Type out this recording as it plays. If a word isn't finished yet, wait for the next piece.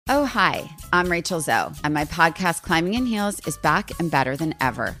Oh, hi, I'm Rachel Zoe, and my podcast, Climbing in Heels, is back and better than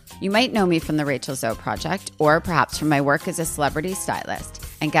ever. You might know me from the Rachel Zoe Project, or perhaps from my work as a celebrity stylist.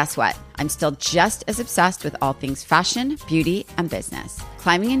 And guess what? I'm still just as obsessed with all things fashion, beauty, and business.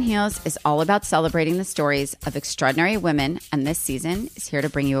 Climbing in Heels is all about celebrating the stories of extraordinary women, and this season is here to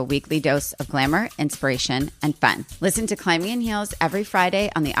bring you a weekly dose of glamour, inspiration, and fun. Listen to Climbing in Heels every Friday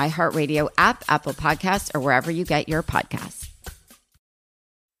on the iHeartRadio app, Apple Podcasts, or wherever you get your podcasts.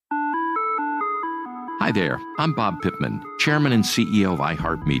 Hi there, I'm Bob Pittman, Chairman and CEO of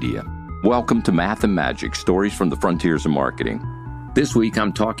iHeartMedia. Welcome to Math and Magic, Stories from the Frontiers of Marketing. This week,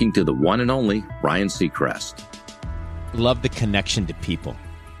 I'm talking to the one and only Ryan Seacrest. Love the connection to people.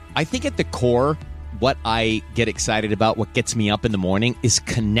 I think at the core, what I get excited about, what gets me up in the morning, is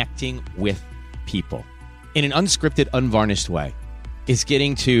connecting with people in an unscripted, unvarnished way. Is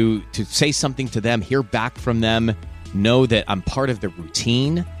getting to say something to them, hear back from them, know that I'm part of the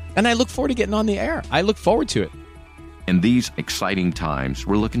routine. And I look forward to getting on the air. I look forward to it. In these exciting times,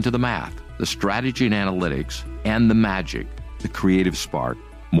 we're looking to the math, the strategy and analytics, and the magic, the creative spark,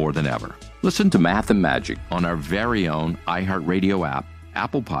 more than ever. Listen to Math and Magic on our very own iHeartRadio app,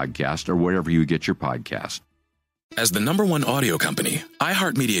 Apple Podcast, or wherever you get your podcast. As the #1 audio company,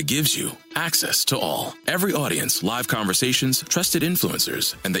 iHeartMedia gives you access to all. Every audience, live conversations, trusted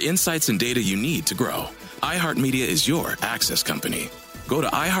influencers, and the insights and data you need to grow. iHeartMedia is your access company. Go to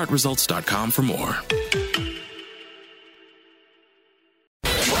iHeartResults.com for more.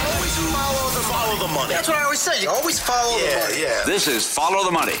 Always follow the money. That's what I always say. You always follow the money. Yeah. This is Follow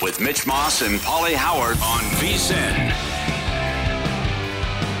the Money with Mitch Moss and Paulie Howard on VSiN.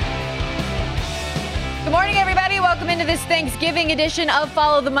 Good morning, everybody. Welcome into this Thanksgiving edition of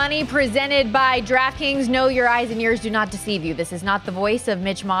Follow the Money, presented by DraftKings. No, your eyes and ears do not deceive you. This is not the voice of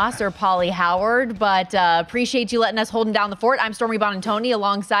Mitch Moss or Paulie Howard, but appreciate you letting us holding down the fort. I'm Stormy Buonantony,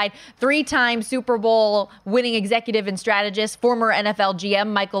 alongside three-time Super Bowl winning executive and strategist, former NFL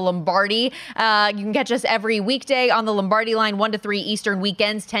GM Michael Lombardi. You can catch us every weekday on the Lombardi line, 1 to 3 Eastern,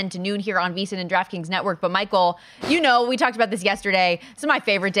 weekends 10 to noon here on VSiN and DraftKings Network. But Michael, you know, we talked about this yesterday. This is my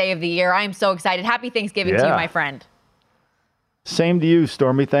favorite day of the year. I am so excited. Happy Thanksgiving to you, my friend. Same to you,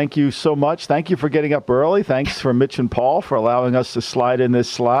 Stormy. Thank you so much. Thank you for getting up early. Thanks for Mitch and Paul for allowing us to slide in this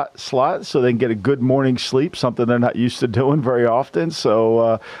slot so they can get a good morning's sleep, something they're not used to doing very often.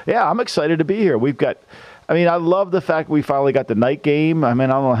 So, I'm excited to be here. I love the fact we finally got the night game. I don't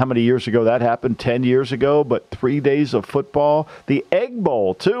know how many years ago that happened, 10 years ago, but 3 days of football. The Egg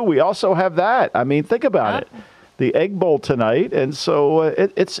Bowl, too. We also have that. Think about it. The Egg Bowl tonight, and so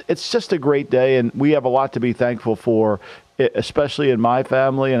it's just a great day, and we have a lot to be thankful for, especially in my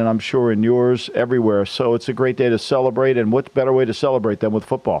family, and I'm sure in yours, everywhere. So it's a great day to celebrate, and what better way to celebrate than with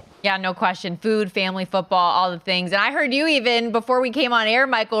football? Yeah, no question. Food, family, football, all the things. And I heard you even, before we came on air,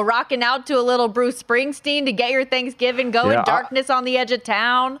 Michael, rocking out to a little Bruce Springsteen to get your Thanksgiving going, Darkness on the Edge of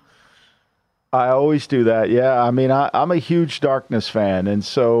Town. I always do that, yeah. I'm a huge Darkness fan, and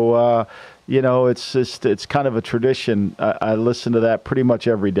so... it's kind of a tradition. I listen to that pretty much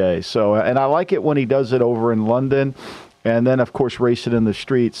every day. So, and I like it when he does it over in London, and then of course Race It in the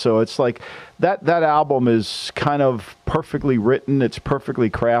Street. So it's like that album is kind of perfectly written. It's perfectly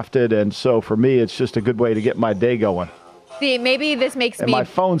crafted, and so for me, it's just a good way to get my day going. See, maybe this makes and my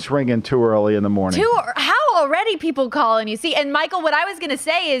phone's ringing too early in the morning. How already people calling you? See, and Michael, what I was going to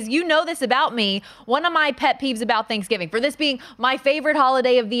say is, you know this about me. One of my pet peeves about Thanksgiving, for this being my favorite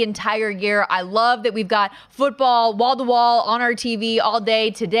holiday of the entire year, I love that we've got football wall to wall on our TV all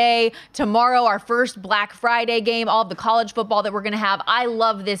day today, tomorrow, our first Black Friday game, all of the college football that we're going to have. I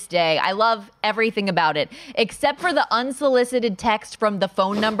love this day. I love everything about it, except for the unsolicited text from the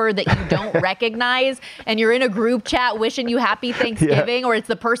phone number that you don't recognize, and you're in a group chat wishing you happy Thanksgiving, or it's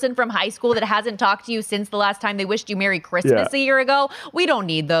the person from high school that hasn't talked to you since the last time they wished you Merry Christmas a year ago. We don't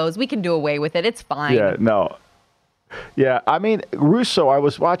need those. We can do away with it. It's fine. Yeah, no. Yeah, Russo, I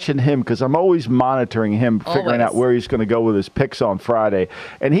was watching him because I'm always monitoring him, figuring out where he's going to go with his picks on Friday.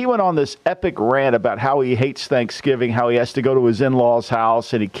 And he went on this epic rant about how he hates Thanksgiving, how he has to go to his in-laws'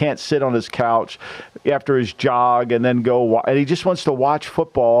 house and he can't sit on his couch after his jog and then and he just wants to watch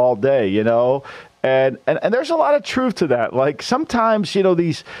football all day, And there's a lot of truth to that. Like sometimes,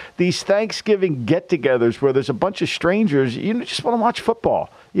 these Thanksgiving get-togethers where there's a bunch of strangers, you just want to watch football.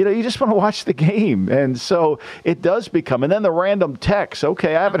 You just want to watch the game. And so it does become. And then the random text.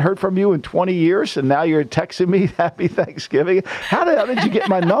 Okay, I haven't heard from you in 20 years, and now you're texting me Happy Thanksgiving. How did you get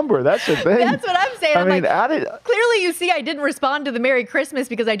my number? That's the thing. That's what I'm saying. Clearly you see I didn't respond to the Merry Christmas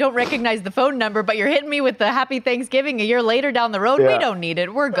because I don't recognize the phone number, but you're hitting me with the Happy Thanksgiving a year later down the road. Yeah. We don't need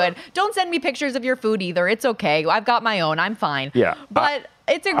it. We're good. Don't send me pictures of your food either. It's okay. I've got my own. I'm fine. Yeah. But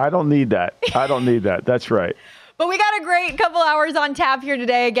I don't need that. That's right. But we got a great couple hours on tap here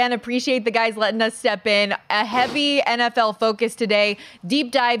today. Again, appreciate the guys letting us step in. A heavy NFL focus today.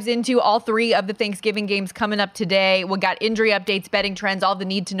 Deep dives into all three of the Thanksgiving games coming up today. We got injury updates, betting trends, all the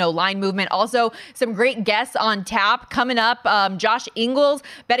need to know line movement. Also, some great guests on tap coming up. Josh Ingles,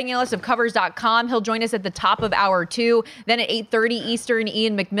 betting analyst of Covers.com. He'll join us at the top of hour 2. Then at 8:30 Eastern,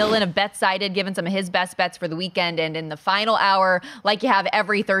 Ian McMillan of BetSided, giving some of his best bets for the weekend. And in the final hour, like you have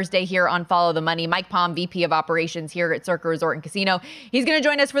every Thursday here on Follow the Money, Mike Palm, VP of Operations here at Circa Resort and Casino. He's going to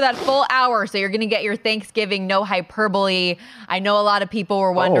join us for that full hour, so you're going to get your Thanksgiving, no hyperbole. I know a lot of people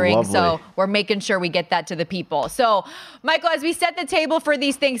were wondering, so we're making sure we get that to the people. So, Michael, as we set the table for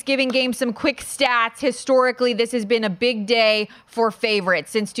these Thanksgiving games, some quick stats. Historically, this has been a big day for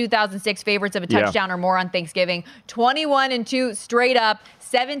favorites. Since 2006, favorites of a touchdown or more on Thanksgiving. 21-2 straight up.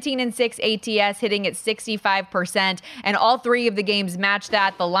 17-6 ATS, hitting at 65%, and all three of the games match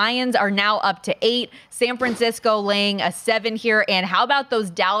that. The Lions are now up to 8. San Francisco laying a 7 here. And how about those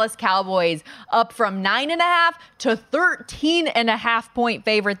Dallas Cowboys up from 9.5 to 13.5 point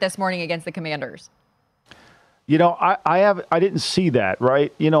favorite this morning against the Commanders? You know, I didn't see that,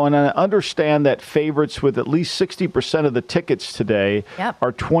 right? You know, and I understand that favorites with at least 60% of the tickets today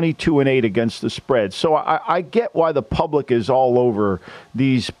are 22-8 against the spread. So I get why the public is all over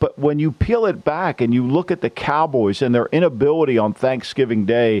these. But when you peel it back and you look at the Cowboys and their inability on Thanksgiving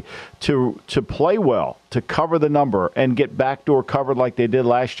Day to play well, to cover the number and get backdoor covered like they did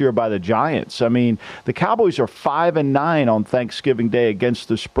last year by the Giants. I mean, the Cowboys are 5-9 on Thanksgiving Day against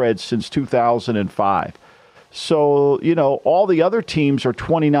the spread since 2005. So, you know, all the other teams are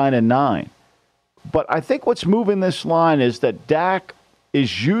 29-9. But I think what's moving this line is that Dak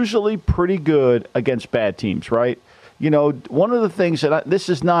is usually pretty good against bad teams, right? You know, one of the things that this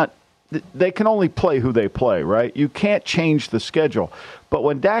is not, they can only play who they play, right? You can't change the schedule. But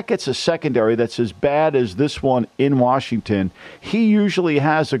when Dak gets a secondary that's as bad as this one in Washington, he usually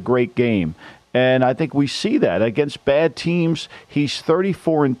has a great game. And I think we see that against bad teams. He's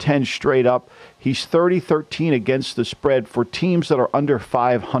 34-10 straight up. He's 30-13 against the spread for teams that are under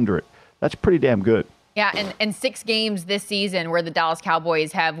 500. That's pretty damn good. Yeah, and 6 games this season where the Dallas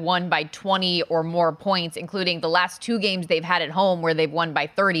Cowboys have won by 20 or more points, including the last 2 games they've had at home where they've won by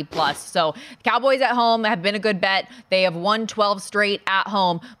 30 plus. So Cowboys at home have been a good bet. They have won 12 straight at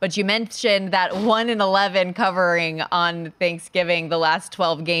home. But you mentioned that 1-11 covering on Thanksgiving, the last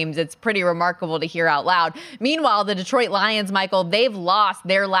 12 games. It's pretty remarkable to hear out loud. Meanwhile, the Detroit Lions, Michael, they've lost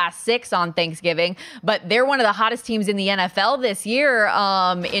their last 6 on Thanksgiving, but they're one of the hottest teams in the NFL this year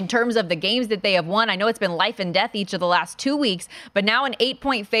in terms of the games that they have won. I know it's been life and death each of the last 2 weeks, but now an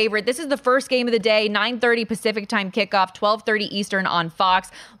 8-point favorite. This is the first game of the day, 9:30 Pacific time kickoff, 12:30 Eastern on Fox.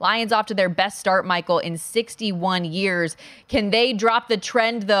 Lions off to their best start, Michael, in 61 years. Can they drop the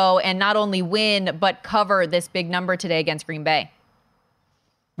trend, though, and not only win, but cover this big number today against Green Bay?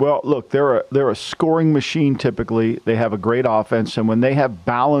 Well, look, they're a scoring machine typically. They have a great offense, and when they have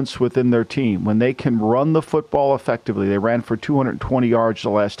balance within their team, when they can run the football effectively, they ran for 220 yards the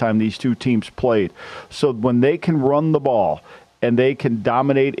last time these two teams played. So when they can run the ball and they can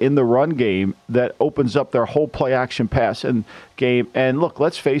dominate in the run game, that opens up their whole play-action pass and game. And look,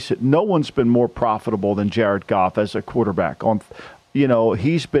 let's face it, no one's been more profitable than Jared Goff as a quarterback. You know,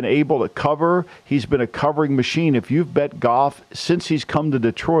 he's been able to cover. He's been a covering machine. If you've bet Goff since he's come to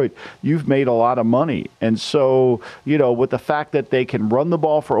Detroit, you've made a lot of money. And so, you know, with the fact that they can run the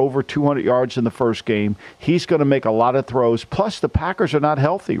ball for over 200 yards in the first game, he's going to make a lot of throws. Plus, the Packers are not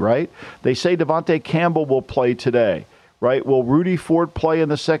healthy, right? They say Devontae Campbell will play today. Right? Will Rudy Ford play in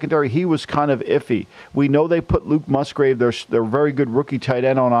the secondary? He was kind of iffy. We know they put Luke Musgrave, their very good rookie tight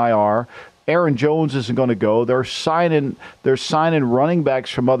end, on IR. Aaron Jones isn't going to go. They're signing running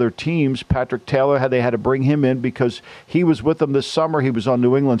backs from other teams. Patrick Taylor, they had to bring him in because he was with them this summer. He was on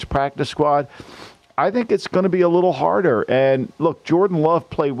New England's practice squad. I think it's going to be a little harder. And look, Jordan Love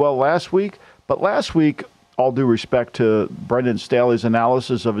played well last week, but last week, all due respect to Brendan Staley's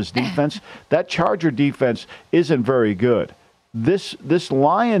analysis of his defense, that Charger defense isn't very good. This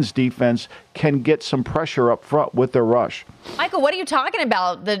Lions defense can get some pressure up front with their rush. Michael, what are you talking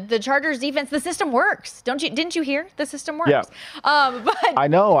about? The Chargers defense, the system works. Didn't you hear? The system works. Yeah. But I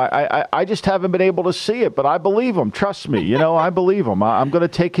know. I just haven't been able to see it, but I believe him. Trust me. You know, I believe him. I'm going to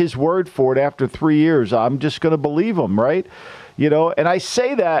take his word for it after 3 years. I'm just going to believe him, right? You know, and I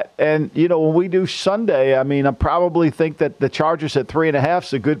say that, and, you know, when we do Sunday, I mean, I probably think that the Chargers at 3.5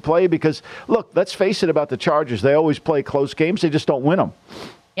 is a good play because, look, let's face it about the Chargers. They always play close games. They just don't win them.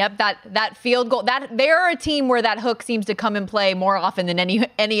 Yep, that field goal. That they're a team where that hook seems to come and play more often than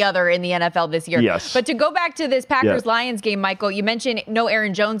any other in the NFL this year. Yes. But to go back to this Packers-Lions game, Michael, you mentioned no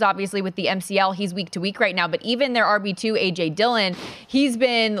Aaron Jones, obviously, with the MCL. He's week to week right now. But even their RB2, A.J. Dillon, he's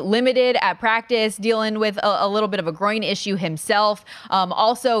been limited at practice, dealing with a little bit of a groin issue himself.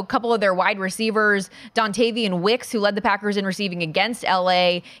 Also, a couple of their wide receivers, Dontavian Wicks, who led the Packers in receiving against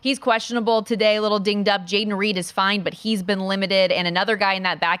L.A., he's questionable today, a little dinged up. Jaden Reed is fine, but he's been limited. And another guy in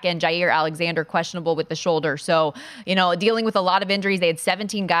that back end, Jair Alexander, questionable with the shoulder. So, dealing with a lot of injuries. They had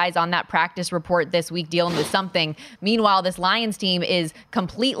 17 guys on that practice report this week dealing with something. Meanwhile, this Lions team is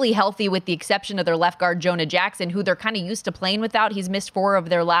completely healthy with the exception of their left guard, Jonah Jackson, who they're kind of used to playing without. He's missed 4 of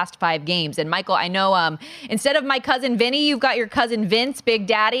their last 5 games. And Michael, I know instead of my cousin Vinny, you've got your cousin Vince, Big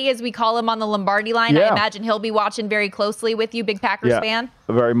Daddy, as we call him on the Lombardi line. Yeah. I imagine he'll be watching very closely with you, big Packers fan.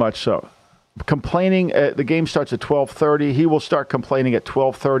 Very much so. Complaining, the game starts at 12:30. He will start complaining at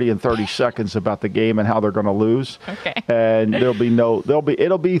 12:30 and 30 seconds about the game and how they're going to lose. Okay. And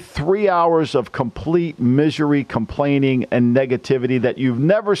it'll be 3 hours of complete misery, complaining, and negativity that you've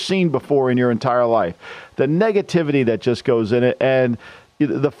never seen before in your entire life. The negativity that just goes in it, and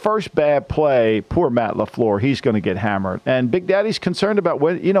the first bad play, poor Matt LaFleur, he's going to get hammered. And Big Daddy's concerned about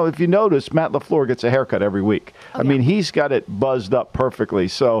if you notice, Matt LaFleur gets a haircut every week. I mean, he's got it buzzed up perfectly,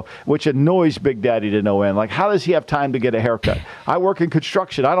 which annoys Big Daddy to no end. Like, how does he have time to get a haircut? I work in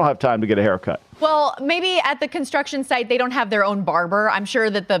construction. I don't have time to get a haircut. Well, maybe at the construction site, they don't have their own barber. I'm sure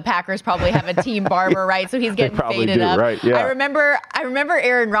that the Packers probably have a team barber, right? So he's getting faded up. Right? Yeah. I remember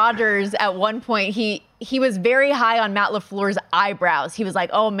Aaron Rodgers at one point, he was very high on Matt LaFleur's eyebrows. He was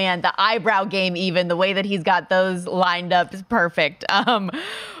like, oh man, the eyebrow game, even the way that he's got those lined up is perfect.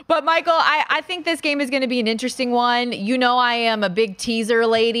 But Michael, I think this game is going to be an interesting one. I am a big teaser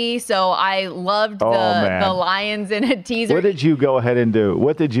lady, so I loved the Lions in a teaser. What did you go ahead and do?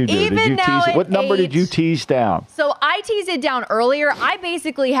 What did you do? What number did you tease down? So I teased it down earlier. I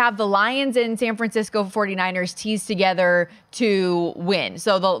basically have the Lions and San Francisco 49ers teased together to win.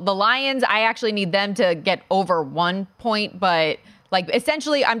 So the Lions, I actually need them to get over 1 point, but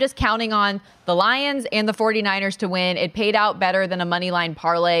essentially, I'm just counting on the Lions and the 49ers to win. It paid out better than a money line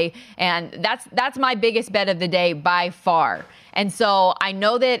parlay, and that's my biggest bet of the day by far. And so I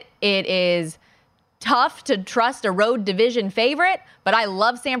know that it is tough to trust a road division favorite, but I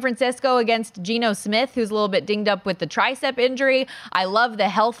love San Francisco against Geno Smith, who's a little bit dinged up with the tricep injury. I love the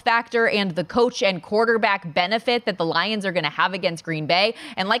health factor and the coach and quarterback benefit that the Lions are going to have against Green Bay.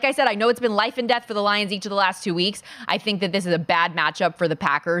 And like I said, I know it's been life and death for the Lions each of the last 2 weeks. I think that this is a bad matchup for the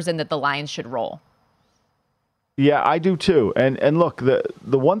Packers and that the Lions should roll. Yeah, I do too. And look,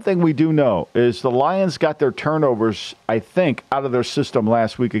 the one thing we do know is the Lions got their turnovers, I think, out of their system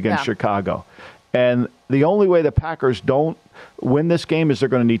last week against Chicago. And the only way the Packers don't win this game is they're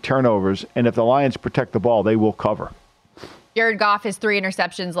going to need turnovers. And if the Lions protect the ball, they will cover. Jared Goff has 3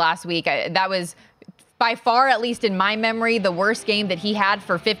 interceptions last week. That was by far, at least in my memory, the worst game that he had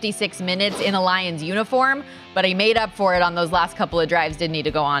for 56 minutes in a Lions uniform. But he made up for it on those last couple of drives, didn't need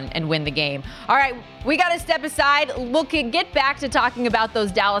to go on and win the game. All right, we got to step aside. Get back to talking about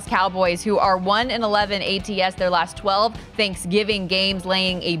those Dallas Cowboys, who are 1-11 ATS their last 12 Thanksgiving games,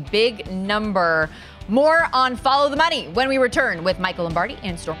 laying a big number. More on Follow the Money when we return with Michael Lombardi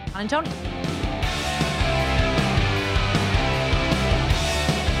and Storm Antoni.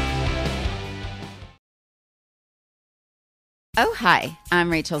 Oh, hi, I'm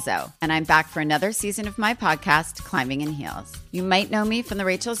Rachel Zoe, and I'm back for another season of my podcast, Climbing in Heels. You might know me from the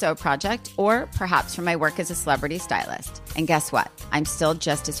Rachel Zoe Project, or perhaps from my work as a celebrity stylist. And guess what? I'm still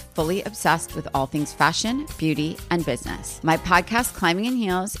just as fully obsessed with all things fashion, beauty, and business. My podcast, Climbing in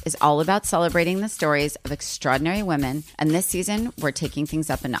Heels, is all about celebrating the stories of extraordinary women, and this season, we're taking things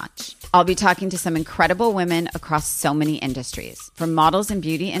up a notch. I'll be talking to some incredible women across so many industries, from models and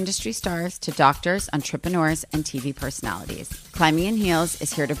beauty industry stars to doctors, entrepreneurs, and TV personalities. Climbing in Heels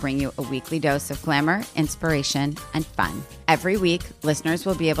is here to bring you a weekly dose of glamour, inspiration, and fun. Every week, listeners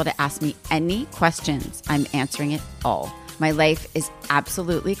will be able to ask me any questions. I'm answering it all. My life is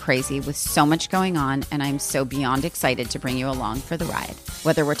absolutely crazy with so much going on, and I'm so beyond excited to bring you along for the ride.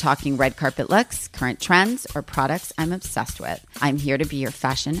 Whether we're talking red carpet looks, current trends, or products I'm obsessed with, I'm here to be your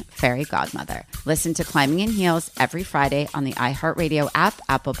fashion fairy godmother. Listen to Climbing in Heels every Friday on the iHeartRadio app,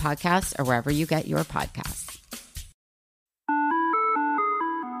 Apple Podcasts, or wherever you get your podcasts.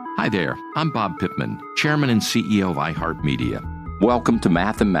 Hi there, I'm Bob Pittman, Chairman and CEO of iHeartMedia. Welcome to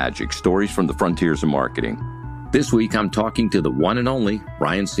Math and Magic, Stories from the Frontiers of Marketing. This week, I'm talking to the one and only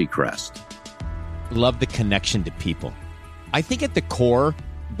Ryan Seacrest. Love the connection to people. I think at the core,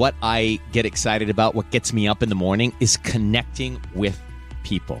 what I get excited about, what gets me up in the morning, is connecting with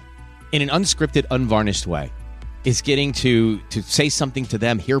people in an unscripted, unvarnished way is getting to say something to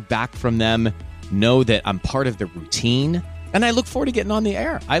them, hear back from them, know that I'm part of the routine. And I look forward to getting on the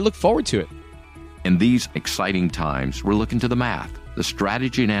air. I look forward to it. In these exciting times, we're looking to the math, the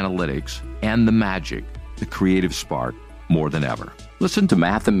strategy and analytics, and the magic, the creative spark, more than ever. Listen to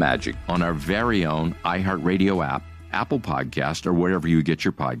Math and Magic on our very own iHeartRadio app, Apple Podcast, or wherever you get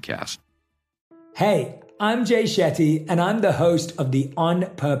your podcast. Hey, I'm Jay Shetty, and I'm the host of the On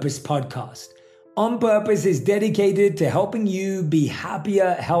Purpose podcast. On Purpose is dedicated to helping you be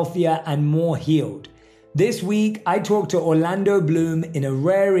happier, healthier, and more healed. This week, I talked to Orlando Bloom in a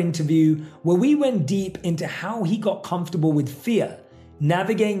rare interview where we went deep into how he got comfortable with fear,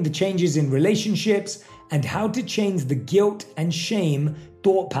 navigating the changes in relationships, and how to change the guilt and shame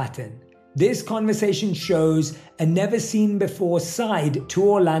thought pattern. This conversation shows a never-seen-before side to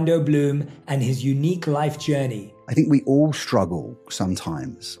Orlando Bloom and his unique life journey. I think we all struggle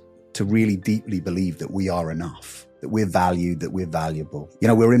sometimes to really deeply believe that we are enough, that we're valued, that we're valuable. You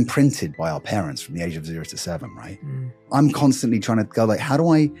know, we're imprinted by our parents from the age of 0 to 7, right? I'm constantly trying to go like, how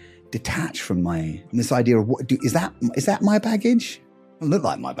do I detach from this idea of is that my baggage? It doesn't look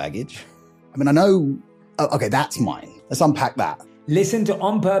like my baggage. I mean, I know, okay, that's mine. Let's unpack that. Listen to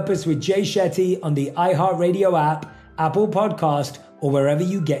On Purpose with Jay Shetty on the iHeartRadio app, Apple Podcast, or wherever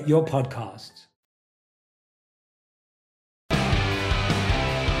you get your podcasts.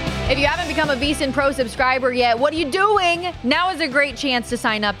 If you haven't become a VSiN Pro subscriber yet, what are you doing? Now is a great chance to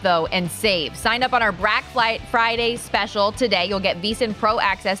sign up, though, and save. Sign up on our Black Friday special today. You'll get VSiN Pro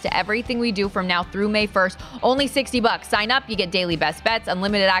access to everything we do from now through May 1st. Only $60. Sign up. You get daily best bets,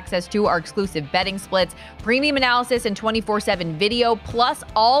 unlimited access to our exclusive betting splits, premium analysis, and 24/7 video, plus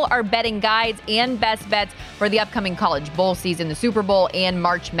all our betting guides and best bets for the upcoming college bowl season, the Super Bowl, and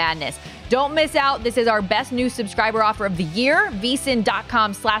March Madness. Don't miss out. This is our best new subscriber offer of the year.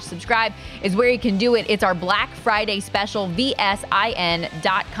 VSiN.com/subscribe is where you can do it. It's our Black Friday special,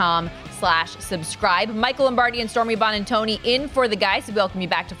 VSIN.com/subscribe. Michael Lombardi and Stormy Buonantony in for the guys. We welcome you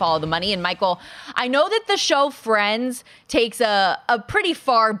back to Follow the Money. And Michael, I know that the show Friends takes a pretty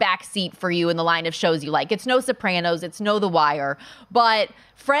far back seat for you in the line of shows you like. It's no Sopranos, it's no The Wire, but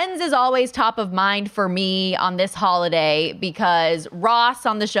Friends is always top of mind for me on this holiday because Ross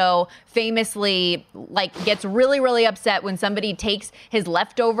on the show famously gets really, really upset when somebody takes his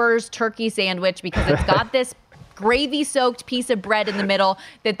leftovers turkey sandwich because it's got this gravy-soaked piece of bread in the middle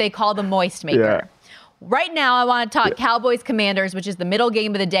that they call the moist maker. Yeah. Right now, I want to talk Cowboys Commanders, which is the middle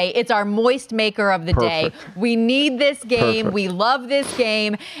game of the day. It's our moist maker of the day. We need this game. Perfect. We love this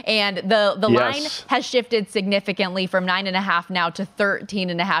game. And the line has shifted significantly from 9.5 now to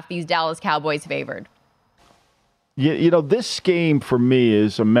 13.5. These Dallas Cowboys favored. You know, this game for me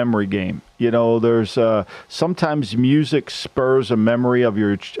is a memory game. You know, there's sometimes music spurs a memory of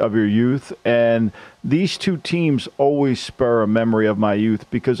your youth, and these two teams always spur a memory of my youth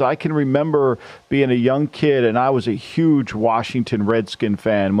because I can remember being a young kid and I was a huge Washington Redskin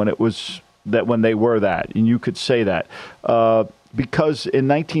fan when they were that, and you could say that. Because in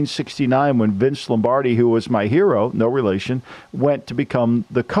 1969, when Vince Lombardi, who was my hero, no relation, went to become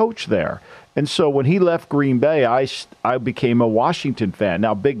the coach there. And so when he left Green Bay, I became a Washington fan.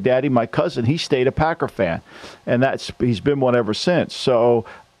 Now, Big Daddy, my cousin, he stayed a Packer fan, and he's been one ever since. So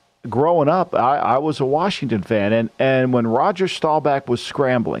growing up, I was a Washington fan. And when Roger Staubach was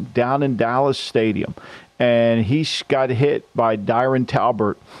scrambling down in Dallas Stadium, and he got hit by Dyron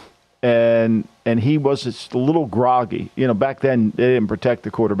Talbert, and he was just a little groggy. You know, back then they didn't protect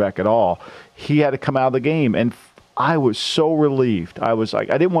the quarterback at all. He had to come out of the game, and I was so relieved. I was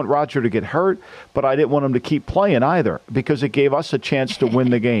like, I didn't want Roger to get hurt, but I didn't want him to keep playing either because it gave us a chance to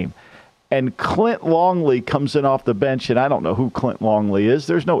win the game. And Clint Longley comes in off the bench, and I don't know who Clint Longley is.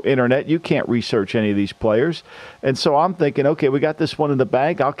 There's no internet. You can't research any of these players. And so I'm thinking, okay, we got this one in the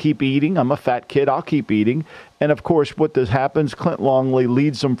bag. I'll keep eating. I'm a fat kid. I'll keep eating. And, of course, what happens, Clint Longley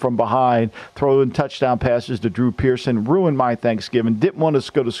leads them from behind, throwing touchdown passes to Drew Pearson, ruined my Thanksgiving, didn't want us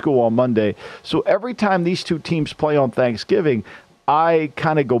to go to school on Monday. So every time these two teams play on Thanksgiving, I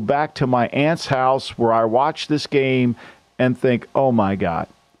kind of go back to my aunt's house where I watch this game and think, oh, my God.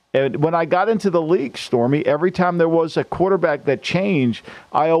 And when I got into the league, Stormy, every time there was a quarterback that changed,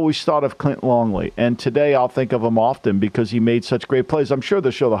 I always thought of Clint Longley. And today I'll think of him often because he made such great plays. I'm sure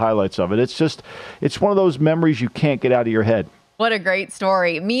they'll show the highlights of it. It's one of those memories you can't get out of your head. What a great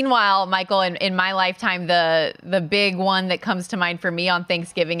story. Meanwhile, Michael, in my lifetime, the big one that comes to mind for me on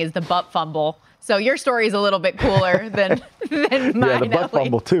Thanksgiving is the butt fumble. So your story is a little bit cooler than mine. Yeah, the butt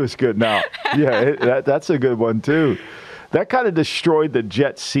fumble, too, is good now. Yeah, that's a good one, too. that kind of destroyed the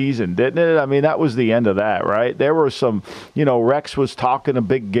Jets season, didn't it? I mean, that was the end of that, right? There were some, Rex was talking a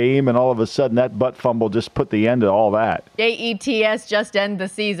big game, and all of a sudden that butt fumble just put the end to all that. JETS, just end the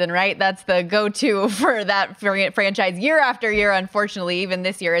season, right? That's the go-to for that franchise year after year, unfortunately, even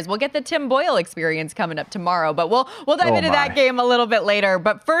this year, as we'll get the Tim Boyle experience coming up tomorrow. But we'll dive into that game a little bit later.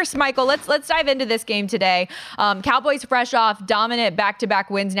 But first, Michael, let's dive into this game today. Cowboys fresh off dominant back-to-back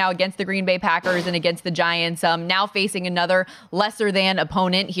wins now against the Green Bay Packers and against the Giants, now facing another lesser-than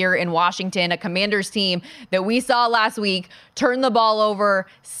opponent here in Washington, a Commanders team that we saw last week turn the ball over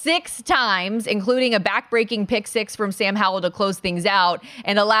 6 times, including a back-breaking pick 6 from Sam Howell to close things out,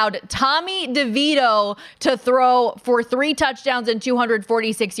 and allowed Tommy DeVito to throw for 3 touchdowns and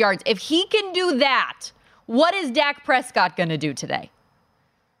 246 yards. If he can do that, what is Dak Prescott going to do today?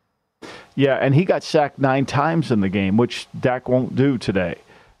 Yeah, and he got sacked 9 times in the game, which Dak won't do today.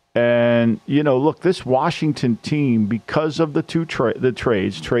 And, look, this Washington team, because of the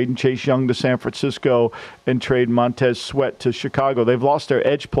trades, trading Chase Young to San Francisco and trade Montez Sweat to Chicago, they've lost their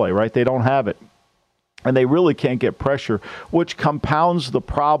edge play, right? They don't have it. And they really can't get pressure, which compounds the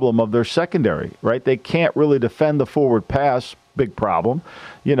problem of their secondary, right? They can't really defend the forward pass, big problem,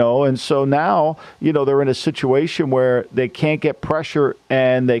 and so now, they're in a situation where they can't get pressure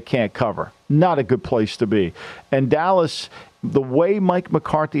and they can't cover. Not a good place to be. And Dallas, the way Mike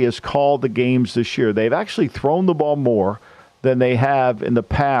McCarthy has called the games this year, they've actually thrown the ball more than they have in the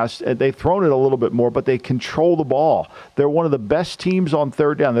past. And they've thrown it a little bit more, but they control the ball. They're one of the best teams on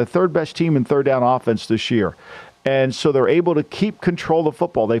third down. They're the third best team in third down offense this year. And so they're able to keep control of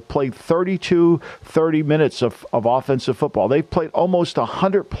football. They've played 30 minutes of offensive football. They've played almost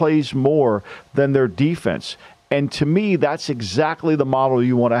 100 plays more than their defense. And to me, that's exactly the model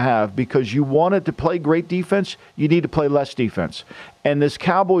you want to have, because you wanted to play great defense, you need to play less defense. And this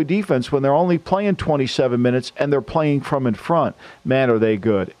Cowboy defense, when they're only playing 27 minutes and they're playing from in front, man, are they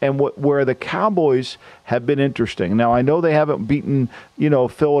good. And where the Cowboys have been interesting. Now, I know they haven't beaten,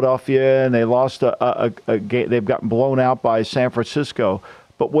 Philadelphia, and they lost a game. They've gotten blown out by San Francisco.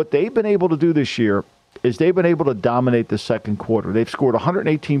 But what they've been able to do this year is they've been able to dominate the second quarter. They've scored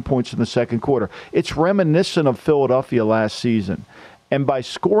 118 points in the second quarter. It's reminiscent of Philadelphia last season. And by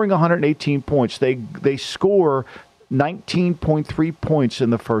scoring 118 points, they score 19.3 points in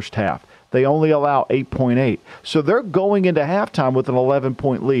the first half. They only allow 8.8. So they're going into halftime with an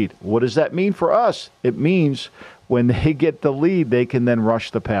 11-point lead. What does that mean for us? It means when they get the lead, they can then rush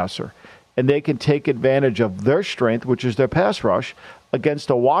the passer. And they can take advantage of their strength, which is their pass rush, against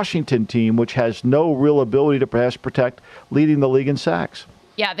a Washington team which has no real ability to pass protect, leading the league in sacks.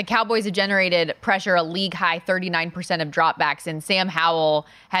 Yeah, the Cowboys have generated pressure, a league-high 39% of dropbacks, and Sam Howell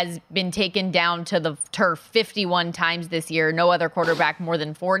has been taken down to the turf 51 times this year. No other quarterback more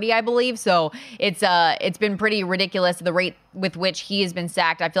than 40, I believe. So it's been pretty ridiculous, the rate with which he has been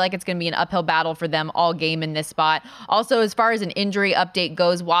sacked. I feel like it's going to be an uphill battle for them all game in this spot. Also, as far as an injury update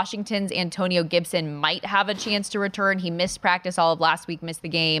goes, Washington's Antonio Gibson might have a chance to return. He missed practice all of last week, missed the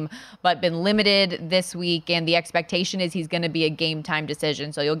game, but been limited this week, and the expectation is he's going to be a game-time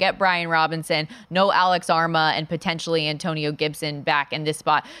decision. So you'll get Brian Robinson, no Alex Arma, and potentially Antonio Gibson back in this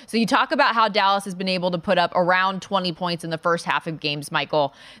spot. So you talk about how Dallas has been able to put up around 20 points in the first half of games,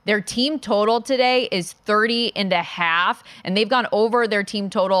 Michael. Their team total today is 30.5, and they've gone over their team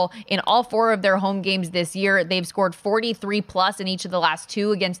total in all 4 of their home games this year. They've scored 43 plus in each of the last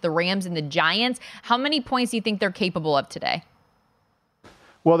 2 against the Rams and the Giants. How many points do you think they're capable of today?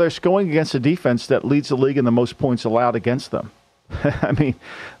 Well, they're scoring against a defense that leads the league in the most points allowed against them. I mean,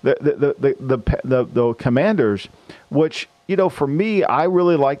 the Commanders, which, for me, I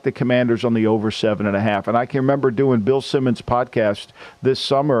really like the Commanders on the over 7.5. And I can remember doing Bill Simmons' podcast this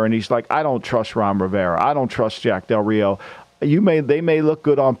summer, and he's like, I don't trust Ron Rivera. I don't trust Jack Del Rio. They may look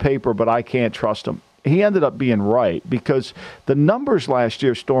good on paper, but I can't trust them. He ended up being right, because the numbers last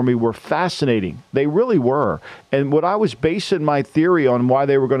year, Stormy, were fascinating. They really were. And what I was basing my theory on why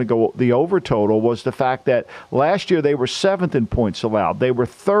they were going to go the over total was the fact that last year they were 7th in points allowed. They were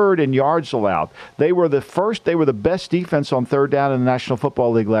 3rd in yards allowed. They were the best defense on third down in the National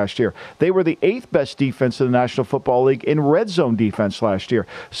Football League last year. They were the 8th best defense in the National Football League in red zone defense last year.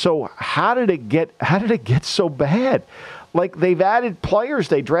 So how did it get so bad? Like, they've added players.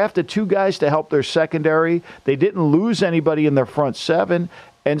 They drafted 2 guys to help their secondary. They didn't lose anybody in their front 7.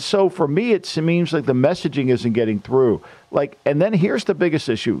 And so for me, it seems like the messaging isn't getting through. And then here's the biggest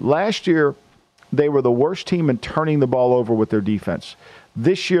issue. Last year, they were the worst team in turning the ball over with their defense.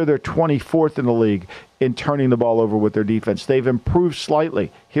 This year, they're 24th in the league in turning the ball over with their defense. They've improved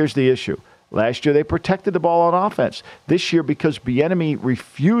slightly. Here's the issue. Last year, they protected the ball on offense. This year, because Bieniemy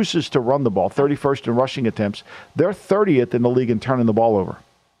refuses to run the ball, 31st in rushing attempts, they're 30th in the league in turning the ball over.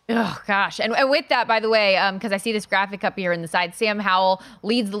 Oh, gosh. And with that, by the way, because I see this graphic up here in the side, Sam Howell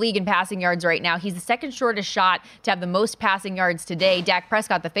leads the league in passing yards right now. He's the second shortest shot to have the most passing yards today. Dak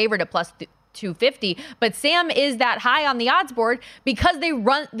Prescott, the favorite at plus 250, but Sam is that high on the odds board because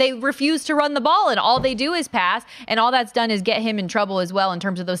they refuse to run the ball and all they do is pass, and all that's done is get him in trouble as well in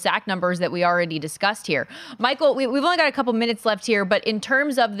terms of those sack numbers that we already discussed here. Michael, we've only got a couple minutes left here, but in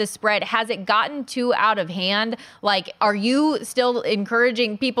terms of the spread, has it gotten too out of hand? Like, are you still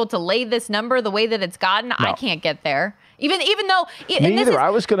encouraging people to lay this number the way that it's gotten? No. I can't get there. Even though me either. I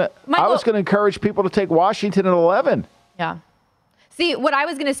was gonna encourage people to take Washington at 11. Yeah. See, what I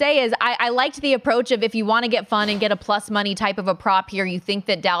was going to say is I liked the approach of if you want to get fun and get a plus money type of a prop here, you think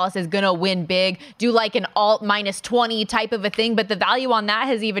that Dallas is going to win big, do like an alt minus 20 type of a thing. But the value on that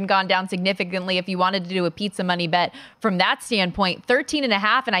has even gone down significantly if you wanted to do a pizza money bet from that standpoint.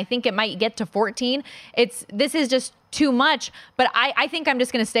 13.5, and I think it might get to 14. This is just too much. But I think I'm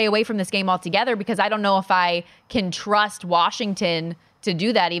just going to stay away from this game altogether because I don't know if I can trust Washington to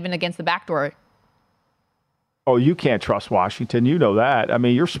do that even against the backdoor. Oh, you can't trust Washington. You know that. I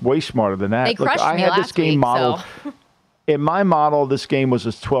mean, you're way smarter than that. They crushed me had last this game week, modeled. So. In my model, this game was a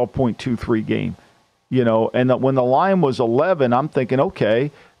 12.23 game. And when the line was 11, I'm thinking,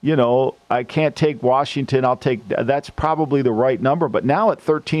 okay, I can't take Washington. That's probably the right number. But now at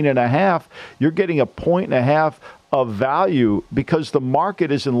 13.5, you're getting 1.5 of value because the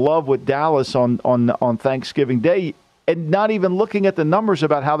market is in love with Dallas on Thanksgiving Day and not even looking at the numbers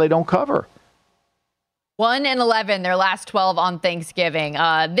about how they don't cover. 1-11, their last 12 on Thanksgiving.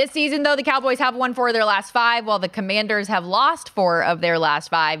 This season, though, the Cowboys have won 4 of their last 5, while the Commanders have lost 4 of their last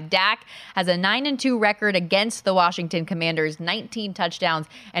 5. Dak has a 9-2 record against the Washington Commanders, 19 touchdowns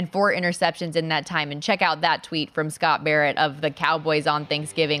and 4 interceptions in that time. And check out that tweet from Scott Barrett of the Cowboys on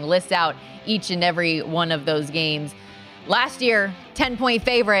Thanksgiving. Lists out each and every one of those games. Last year, 10-point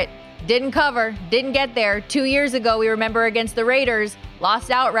favorite. Didn't cover, didn't get there. 2 years ago, we remember against the Raiders, lost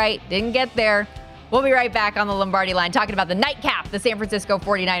outright, didn't get there. We'll be right back on the Lombardi Line talking about the nightcap, the San Francisco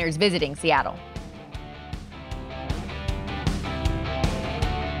 49ers visiting Seattle.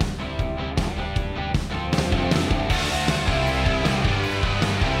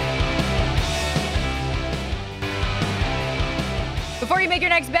 Before you make your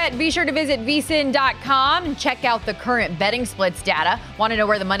next bet, be sure to visit vsin.com and check out the current betting splits data. Want to know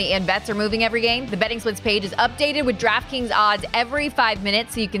where the money and bets are moving every game? The betting splits page is updated with DraftKings odds every 5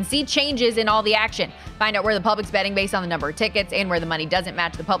 minutes so you can see changes in all the action. Find out where the public's betting based on the number of tickets and where the money doesn't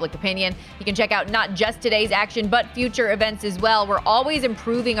match the public opinion. You can check out not just today's action, but future events as well. We're always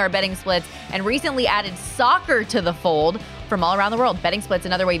improving our betting splits and recently added soccer to the fold from all around the world. Betting splits,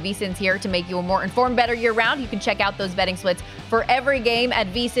 another way VSiN's here to make you a more informed bettor year-round. You can check out those betting splits for every game at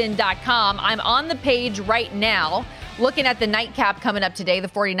vsin.com. I'm on the page right now looking at the nightcap coming up today. The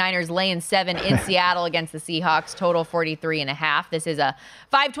 49ers laying 7 in Seattle against the Seahawks, total 43.5. This is a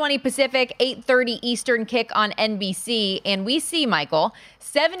 5:20 Pacific, 8:30 Eastern kick on NBC. And we see, Michael,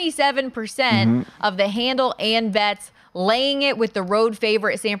 77% of the handle and bets laying it with the road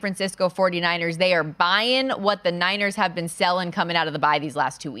favorite San Francisco 49ers. They are buying what the Niners have been selling coming out of the bye these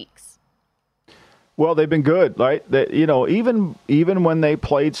last 2 weeks. Well, they've been good, right? Even when they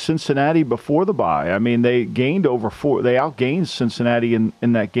played Cincinnati before the bye, I mean, they gained over 4. They outgained Cincinnati in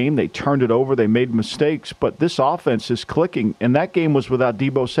that game. They turned it over. They made mistakes, but this offense is clicking. And that game was without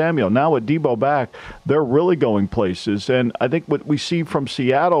Deebo Samuel. Now with Deebo back, they're really going places. And I think what we see from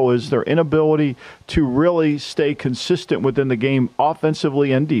Seattle is their inability to really stay consistent within the game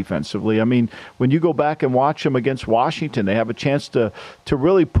offensively and defensively. I mean, when you go back and watch them against Washington, they have a chance to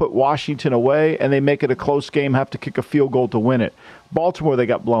really put Washington away, and they make it a close game, have to kick a field goal to win it. Baltimore, they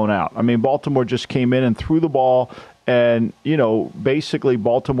got blown out. I mean, Baltimore just came in and threw the ball, and, basically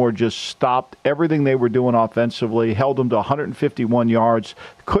Baltimore just stopped everything they were doing offensively, held them to 151 yards,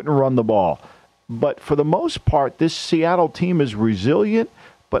 couldn't run the ball. But for the most part, this Seattle team is resilient,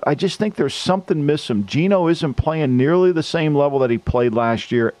 but I just think there's something missing. Geno isn't playing nearly the same level that he played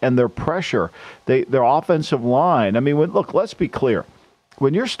last year, and their pressure, their offensive line. I mean, look, let's be clear.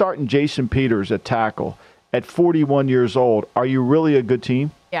 When you're starting Jason Peters at tackle at 41 years old, are you really a good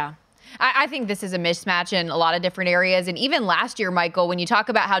team? Yeah. I think this is a mismatch in a lot of different areas. And even last year, Michael, when you talk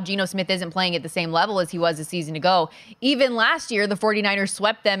about how Geno Smith isn't playing at the same level as he was a season ago, even last year, the 49ers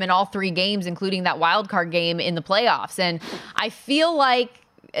swept them in all 3 games, including that wild card game in the playoffs. And I feel like,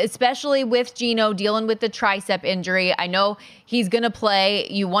 especially with Geno dealing with the tricep injury, I know He's going to play.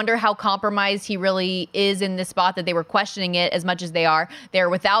 You wonder how compromised he really is in this spot, that they were questioning it as much as they are. They're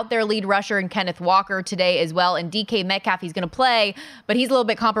without their lead rusher and Kenneth Walker today as well. And DK Metcalf, he's going to play, but he's a little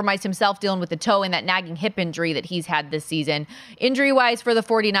bit compromised himself, dealing with the toe and that nagging hip injury that he's had this season. Injury-wise for the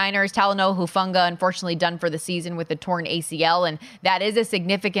 49ers, Talanoa Hufanga, unfortunately done for the season with a torn ACL. And that is a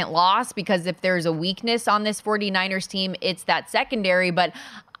significant loss, because if there's a weakness on this 49ers team, it's that secondary. But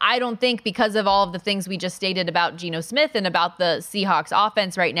I don't think, because of all of the things we just stated about Geno Smith and about the Seahawks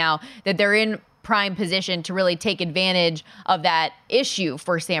offense right now, that they're in prime position to really take advantage of that issue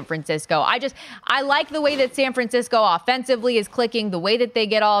for San Francisco. I like the way that San Francisco offensively is clicking, the way that they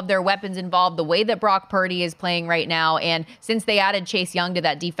get all of their weapons involved, the way that Brock Purdy is playing right now. And since they added Chase Young to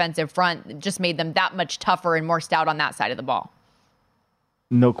that defensive front, it just made them that much tougher and more stout on that side of the ball.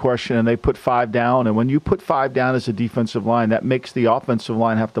 No question. And they put 5 down. And when you put 5 down as a defensive line, that makes the offensive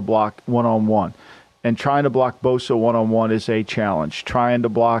line have to block one-on-one. And trying to block Bosa one-on-one is a challenge. Trying to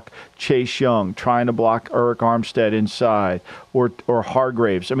block Chase Young, trying to block Eric Armstead inside, or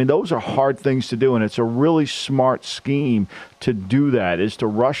Hargraves. I mean, those are hard things to do, and it's a really smart scheme to do that, is to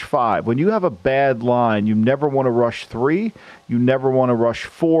rush 5. When you have a bad line, you never want to rush 3. You never want to rush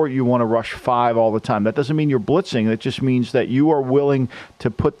 4. You want to rush 5 all the time. That doesn't mean you're blitzing. That just means that you are willing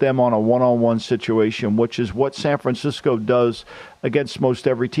to put them on a one-on-one situation, which is what San Francisco does against most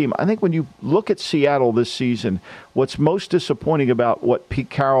every team. I think when you look at Seattle this season, what's most disappointing about what Pete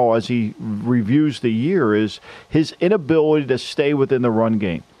Carroll, as he reviews the year, is his inability to stay within the run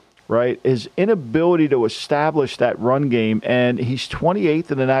game. Right? His inability to establish that run game, and he's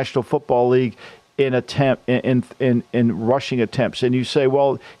 28th in the National Football League in rushing attempts. And you say,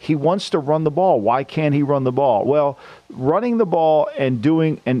 well, he wants to run the ball. Why can't he run the ball? Well, running the ball and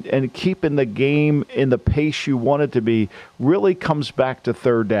doing and keeping the game in the pace you want it to be really comes back to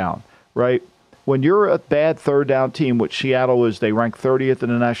third down, right? When you're a bad third down team, which Seattle is, they rank 30th in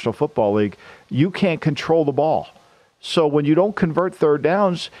the National Football League, you can't control the ball. So when you don't convert third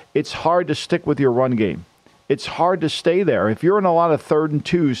downs, it's hard to stick with your run game. It's hard to stay there. If you're in a lot of 3rd and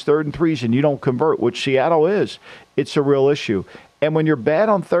 2s, 3rd and 3s, and you don't convert, which Seattle is, it's a real issue. And when you're bad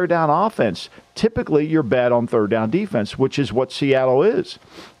on third down offense, typically you're bad on third down defense, which is what Seattle is.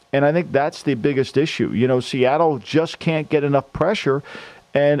 And I think that's the biggest issue. You know, Seattle just can't get enough pressure.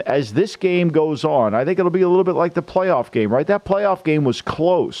 And as this game goes on, I think it'll be a little bit like the playoff game, right? That playoff game was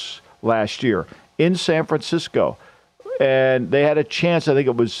close last year in San Francisco. And they had a chance. I think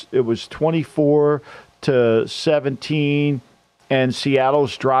it was 24-17, and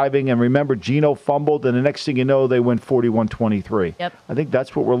Seattle's driving. And remember, Geno fumbled, and the next thing you know, they win 41-23. Yep. I think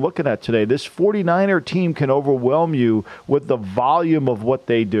that's what we're looking at today. This 49er team can overwhelm you with the volume of what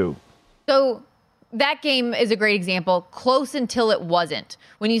they do. So that game is a great example. Close until it wasn't.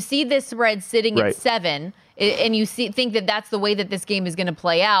 When you see this spread sitting at 7, and you think that that's the way that this game is going to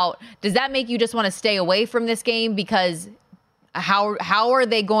play out, does that make you just want to stay away from this game? Because how are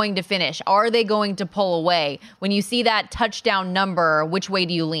they going to finish? Are they going to pull away? When you see that touchdown number, which way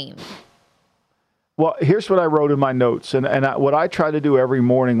do you lean? Well, here's what I wrote in my notes. And what I try to do every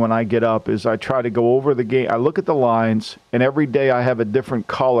morning when I get up is I try to go over the game. I look at the lines, and every day I have a different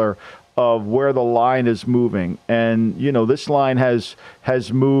color of where the line is moving. And, you know, this line has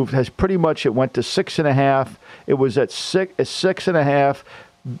moved, has pretty much, it went to 6.5. It was at 6.5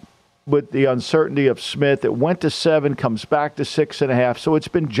 with the uncertainty of Smith. It went to 7, comes back to 6.5. So it's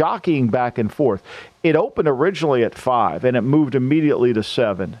been jockeying back and forth. It opened originally at 5, and it moved immediately to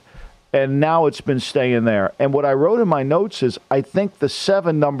 7. And now it's been staying there. And what I wrote in my notes is I think the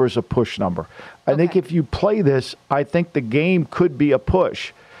 7 number is a push number. I think if you play this, I think the game could be a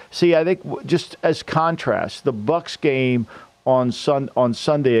push. See, I think just as contrast, the Bucs game on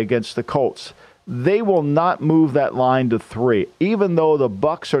Sunday against the Colts, they will not move that line to 3, even though the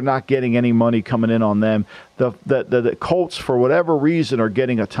Bucs are not getting any money coming in on them. The Colts, for whatever reason, are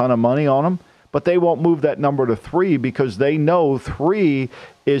getting a ton of money on them, but they won't move that number to 3 because they know 3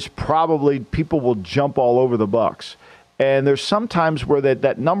 is probably, people will jump all over the Bucs. And there's sometimes where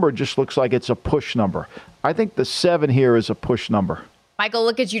that number just looks like it's a push number. I think the 7 here is a push number. Michael,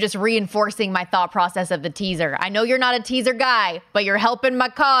 look at you just reinforcing my thought process of the teaser. I know you're not a teaser guy, but you're helping my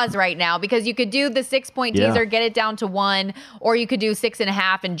cause right now, because you could do the 6-point teaser, get it down to 1, or you could do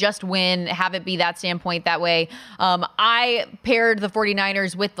 6.5 and just win, have it be that standpoint that way. I paired the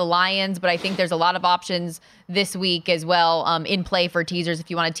 49ers with the Lions, but I think there's a lot of options this week as well in play for teasers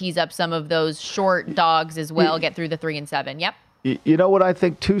if you want to tease up some of those short dogs as well, get through the 3 and 7. Yep. You know what I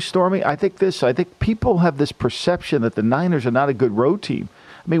think too, Stormy? I think people have this perception that the Niners are not a good road team.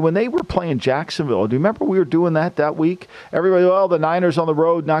 I mean, when they were playing Jacksonville, do you remember we were doing that week? Everybody, the Niners on the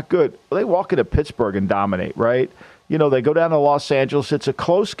road, not good. Well, they walk into Pittsburgh and dominate, right? They go down to Los Angeles. It's a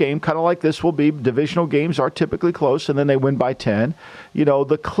close game, kind of like this will be. Divisional games are typically close, and then they win by 10.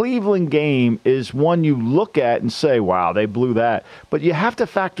 The Cleveland game is one you look at and say, wow, they blew that. But you have to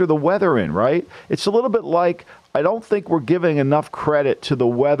factor the weather in, right? It's a little bit like, I don't think we're giving enough credit to the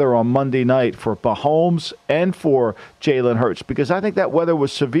weather on Monday night for Mahomes and for Jalen Hurts, because I think that weather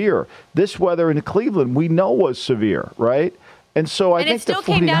was severe. This weather in Cleveland, we know was severe, right? And so I think the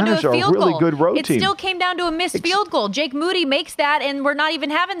 49ers are a really good road team. It still came down to a missed field goal. Jake Moody makes that, and we're not even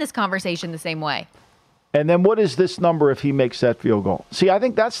having this conversation the same way. And then what is this number if he makes that field goal? See, I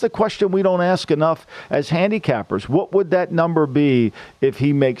think that's the question we don't ask enough as handicappers. What would that number be if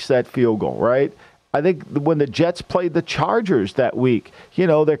he makes that field goal, right? I think when the Jets played the Chargers that week,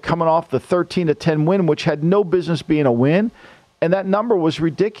 they're coming off the 13-10 win, which had no business being a win. And that number was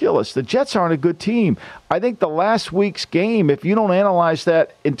ridiculous. The Jets aren't a good team. I think the last week's game, if you don't analyze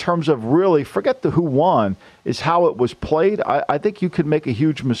that in terms of really, forget the who won, is how it was played, I think you could make a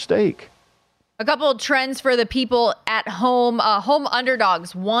huge mistake. A couple of trends for the people at home. Home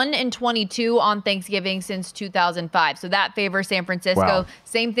underdogs, 1-22 on Thanksgiving since 2005. So that favors San Francisco. Wow.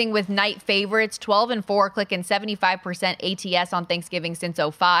 Same thing with night favorites, 12-4, clicking 75% ATS on Thanksgiving since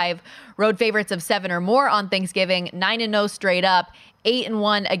 2005. Road favorites of 7 or more on Thanksgiving, 9-0 straight up.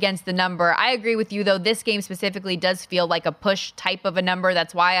 8-1 against the number. I agree with you, though. This game specifically does feel like a push type of a number.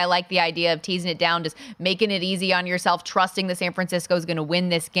 That's why I like the idea of teasing it down, just making it easy on yourself, trusting that San Francisco is going to win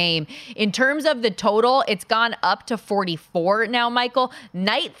this game. In terms of the total, it's gone up to 44 now, Michael.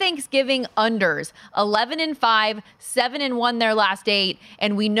 Night Thanksgiving unders, 11-5, 7-1 their last 8.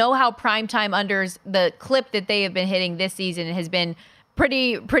 And we know how primetime unders, the clip that they have been hitting this season has been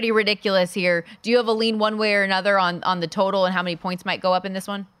pretty ridiculous here. Do you have a lean one way or another on the total and how many points might go up in this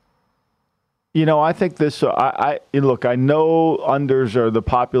one? I think this, look, I know unders are the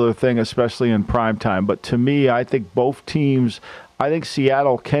popular thing, especially in primetime, but to me, I think both teams, I think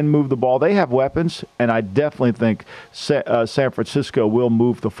Seattle can move the ball. They have weapons, and I definitely think San Francisco will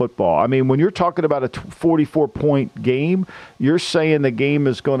move the football. I mean, when you're talking about a 44-point game, you're saying the game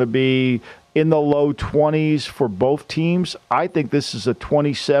is going to be in the low 20s for both teams. I think this is a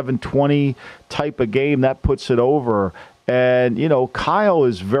 27-20 type of game that puts it over. And, Kyle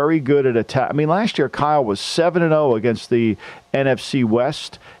is very good at attack. I mean, last year Kyle was 7-0 against the NFC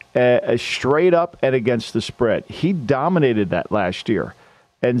West, straight up and against the spread. He dominated that last year.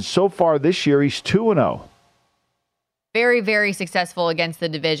 And so far this year, he's 2-0. Very, very successful against the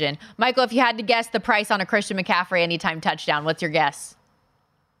division. Michael, if you had to guess the price on a Christian McCaffrey anytime touchdown, what's your guess?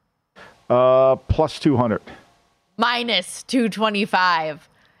 Plus 200. Minus 225.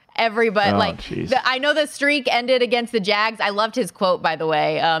 Everybody, I know the streak ended against the Jags. I loved his quote, by the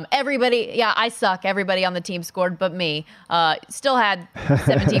way. Everybody, I suck. Everybody on the team scored but me. Still had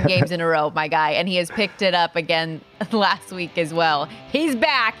 17 games in a row, my guy, and he has picked it up again last week as well. He's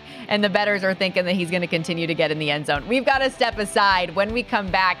back, and the bettors are thinking that he's going to continue to get in the end zone. We've got to step aside. When we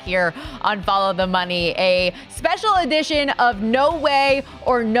come back here on Follow the Money, a special edition of No Way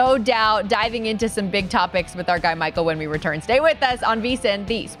or No Doubt, diving into some big topics with our guy Michael when we return. Stay with us on VSiN,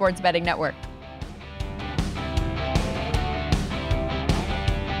 the Sports Betting Network.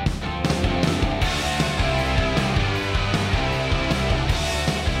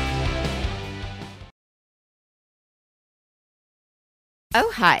 Oh,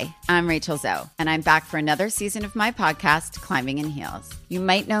 hi, I'm Rachel Zoe, and I'm back for another season of my podcast, Climbing in Heels. You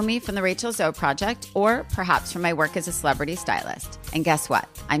might know me from the Rachel Zoe Project, or perhaps from my work as a celebrity stylist. And guess what?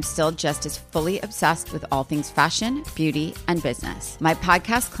 I'm still just as fully obsessed with all things fashion, beauty, and business. My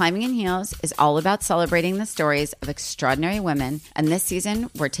podcast, Climbing in Heels, is all about celebrating the stories of extraordinary women, and this season,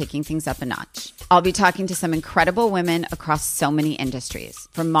 we're taking things up a notch. I'll be talking to some incredible women across so many industries,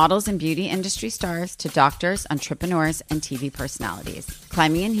 from models and beauty industry stars to doctors, entrepreneurs, and TV personalities.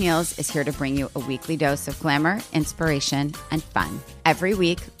 Climbing in Heels is here to bring you a weekly dose of glamour, inspiration, and fun. Every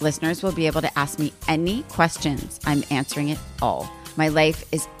week, listeners will be able to ask me any questions. I'm answering it all. My life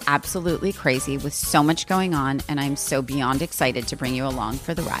is absolutely crazy with so much going on, and I'm so beyond excited to bring you along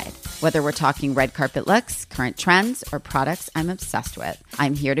for the ride. Whether we're talking red carpet looks, current trends, or products I'm obsessed with,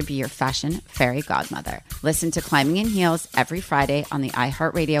 I'm here to be your fashion fairy godmother. Listen to Climbing in Heels every Friday on the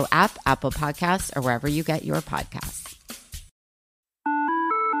iHeartRadio app, Apple Podcasts, or wherever you get your podcasts.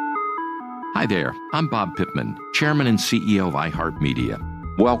 Hi there, I'm Bob Pittman, Chairman and CEO of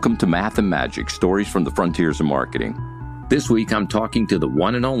iHeartMedia. Welcome to Math and Magic, Stories from the Frontiers of Marketing. This week, I'm talking to the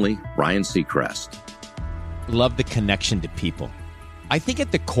one and only Ryan Seacrest. Love the connection to people. I think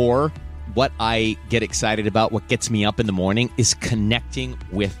at the core, what I get excited about, what gets me up in the morning, is connecting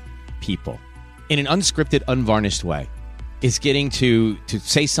with people in an unscripted, unvarnished way. Is getting to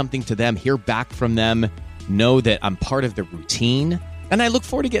say something to them, hear back from them, know that I'm part of the routine, and I look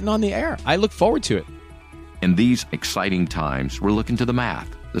forward to getting on the air. I look forward to it. In these exciting times, we're looking to the math,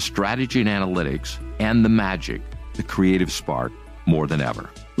 the strategy and analytics, and the magic, the creative spark, more than ever.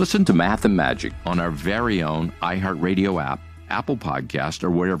 Listen to Math and Magic on our very own iHeartRadio app, Apple Podcast, or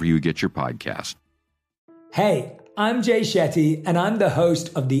wherever you get your podcast. Hey, I'm Jay Shetty, and I'm the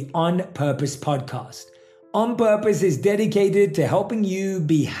host of the On Purpose podcast. On Purpose is dedicated to helping you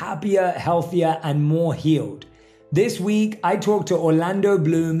be happier, healthier, and more healed. This week, I talked to Orlando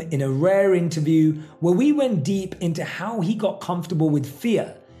Bloom in a rare interview where we went deep into how he got comfortable with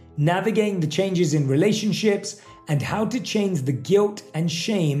fear, navigating the changes in relationships, and how to change the guilt and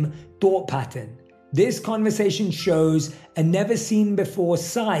shame thought pattern. This conversation shows a never-seen-before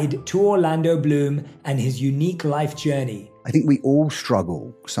side to Orlando Bloom and his unique life journey. I think we all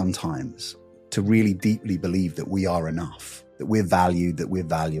struggle sometimes to really deeply believe that we are enough, that we're valued, that we're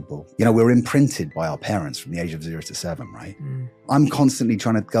valuable. You know, we're imprinted by our parents from the age of 0 to 7, right? I'm constantly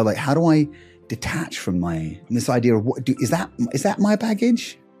trying to go like, how do I detach from this idea of is that my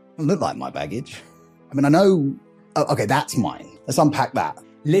baggage? It doesn't look like my baggage. I mean, I know, okay, that's mine. Let's unpack that.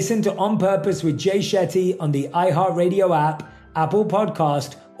 Listen to On Purpose with Jay Shetty on the iHeartRadio app, Apple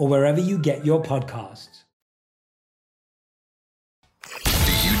Podcast, or wherever you get your podcasts.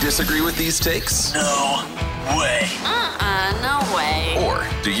 Do you disagree with these takes? No way. No way. Or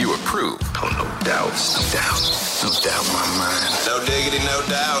do you approve? Oh, no doubt. No doubt in my mind. No diggity, no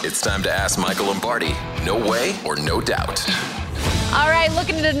doubt. It's time to ask Michael Lombardi. No way or no doubt? All right,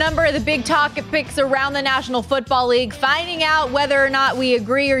 looking at a number of the big topics around the National Football League, finding out whether or not we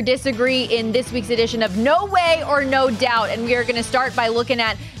agree or disagree in this week's edition of No Way or No Doubt. And we are going to start by looking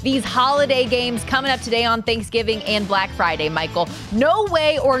at these holiday games coming up today on Thanksgiving and Black Friday, Michael. No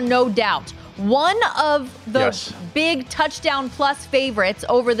way or no doubt. One of the big touchdown plus favorites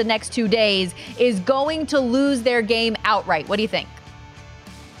over the next 2 days is going to lose their game outright. What do you think?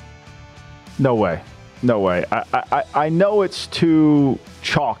 No way. No way. I know it's too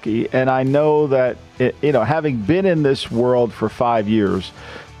chalky, and I know that, having been in this world for 5 years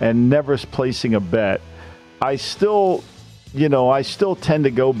and never placing a bet, I still tend to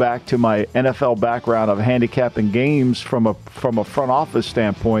go back to my NFL background of handicapping games from a front office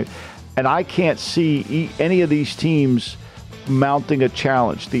standpoint, and I can't see any of these teams mounting a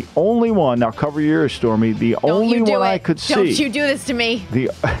challenge. The only one, now cover your ears, Stormy, the only one I could see. Don't you do this to me.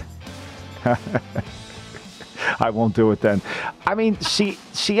 I won't do it then. I mean,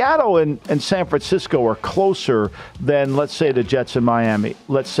 Seattle and San Francisco are closer than, let's say, the Jets in Miami.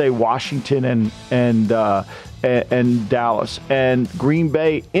 Let's say Washington and Dallas, and Green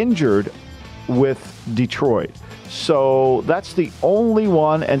Bay injured with Detroit. So that's the only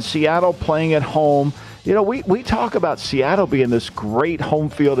one. And Seattle playing at home. You know, we talk about Seattle being this great home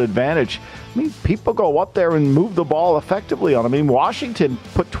field advantage. I mean, people go up there and move the ball effectively on them. I mean, Washington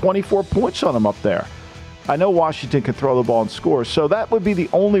put 24 points on them up there. I know Washington can throw the ball and score, so that would be the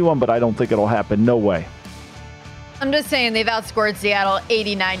only one, but I don't think it'll happen. No way. I'm just saying they've outscored Seattle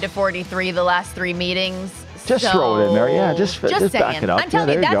 89-43 the last 3 meetings. Just throw it in there. Yeah, just back it up. I'm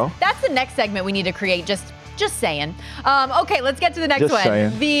telling you, that's the next segment we need to create. Just saying. Okay, let's get to the next one.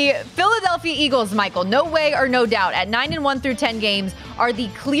 Saying. The Philadelphia Eagles, Michael, no way or no doubt, at 9-1 through 10 games, are the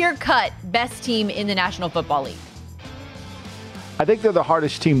clear-cut best team in the National Football League. I think they're the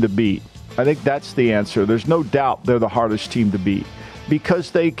hardest team to beat. I think that's the answer. There's no doubt they're the hardest team to beat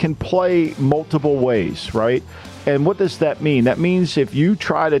because they can play multiple ways, right? And what does that mean? That means if you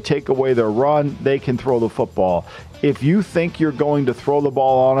try to take away their run, they can throw the football. If you think you're going to throw the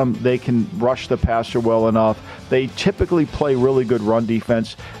ball on them, they can rush the passer well enough. They typically play really good run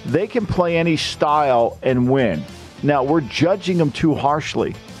defense. They can play any style and win. Now, we're judging them too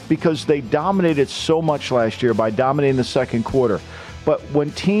harshly because they dominated so much last year by dominating the second quarter. But when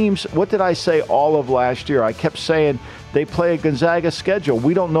teams, what did I say all of last year? I kept saying they play a Gonzaga schedule.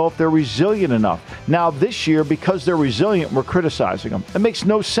 We don't know if they're resilient enough. Now this year, because they're resilient, we're criticizing them. It makes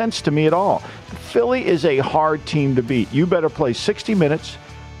no sense to me at all. Philly is a hard team to beat. You better play 60 minutes.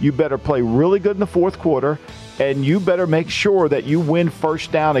 You better play really good in the fourth quarter. And you better make sure that you win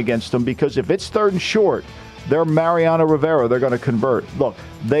first down against them, because if it's third and short, they're Mariano Rivera. They're going to convert. Look,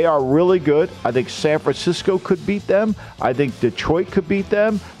 they are really good. I think San Francisco could beat them. I think Detroit could beat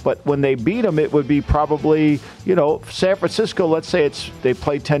them. But when they beat them, it would be probably, San Francisco, let's say they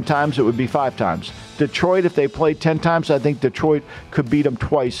played 10 times, it would be 5 times. Detroit, if they played 10 times, I think Detroit could beat them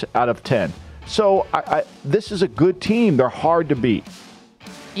twice out of 10. So this is a good team. They're hard to beat.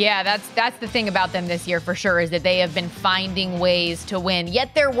 Yeah, that's the thing about them this year for sure, is that they have been finding ways to win.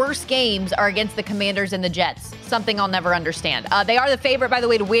 Yet their worst games are against the Commanders and the Jets, something I'll never understand. They are the favorite, by the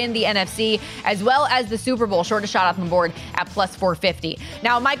way, to win the NFC as well as the Super Bowl. Shortest shot off the board at plus 450.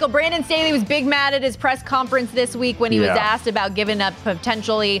 Now, Michael, Brandon Staley was big mad at his press conference this week when he was asked about giving up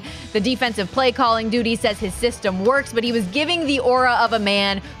potentially the defensive play calling duty. Says his system works, but he was giving the aura of a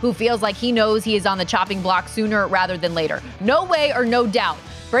man who feels like he knows he is on the chopping block sooner rather than later. No way or no doubt,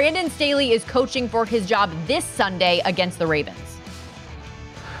 Brandon Staley is coaching for his job this Sunday against the Ravens.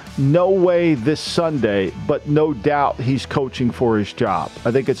 No way this Sunday, but no doubt he's coaching for his job.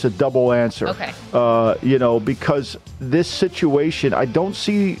 I think it's a double answer. Okay. Because this situation, I don't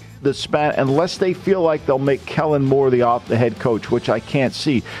see the span unless they feel like they'll make Kellen Moore the head coach, which I can't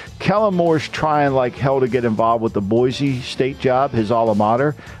see. Kellen Moore's trying like hell to get involved with the Boise State job, his alma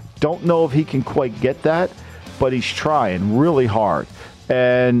mater. Don't know if he can quite get that, but he's trying really hard.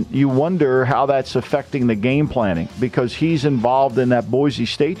 And you wonder how that's affecting the game planning because he's involved in that Boise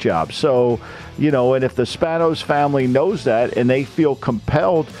State job. So, and if the Spanos family knows that and they feel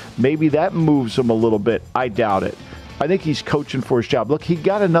compelled, maybe that moves them a little bit. I doubt it. I think he's coaching for his job. Look, he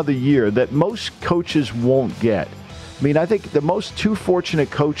got another year that most coaches won't get. I mean, I think the most two fortunate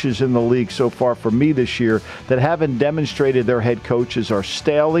coaches in the league so far for me this year that haven't demonstrated their head coaches are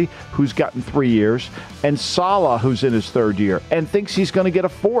Staley, who's gotten 3 years, and Saleh, who's in his third year, and thinks he's going to get a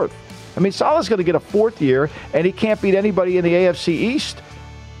fourth. I mean, Saleh's going to get a fourth year, and he can't beat anybody in the AFC East,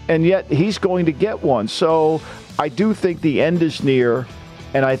 and yet he's going to get one. So I do think the end is near,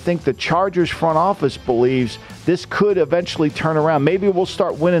 and I think the Chargers front office believes this could eventually turn around. Maybe we'll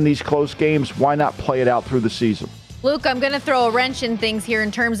start winning these close games. Why not play it out through the season? Luke, I'm going to throw a wrench in things here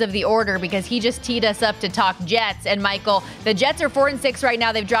in terms of the order because he just teed us up to talk Jets. And Michael, the Jets are 4-6 right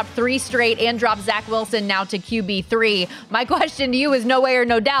now. They've dropped 3 straight and dropped Zach Wilson now to QB3. My question to you is no way or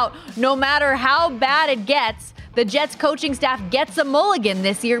no doubt, no matter how bad it gets, the Jets coaching staff gets a mulligan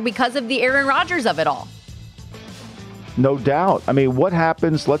this year because of the Aaron Rodgers of it all. No doubt. I mean, what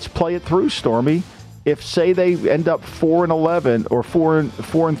happens? Let's play it through, Stormy. If, say, they end up 4-11 or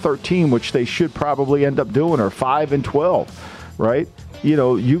 4-13, which they should probably end up doing, or 5-12, right?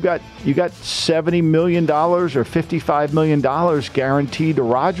 You got $70 million or $55 million guaranteed to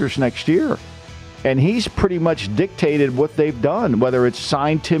Rodgers next year. And he's pretty much dictated what they've done, whether it's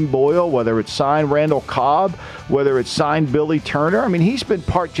signed Tim Boyle, whether it's signed Randall Cobb, whether it's signed Billy Turner. I mean, he's been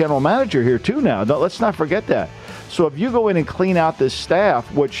part general manager here, too, now. Let's not forget that. So if you go in and clean out this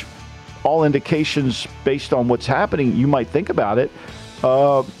staff, which all indications based on what's happening, you might think about it,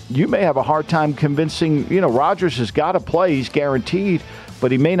 you may have a hard time convincing, Rodgers has got to play, he's guaranteed,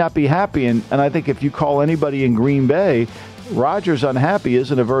 but he may not be happy. And I think if you call anybody in Green Bay, Rodgers unhappy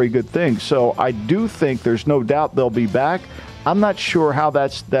isn't a very good thing. So I do think there's no doubt they'll be back. I'm not sure how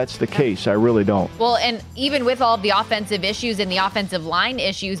that's the case. I really don't. Well, and even with all of the offensive issues and the offensive line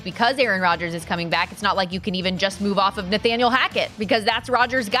issues, because Aaron Rodgers is coming back, it's not like you can even just move off of Nathaniel Hackett because that's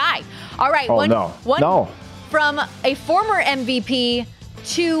Rodgers' guy. All right. No. From a former MVP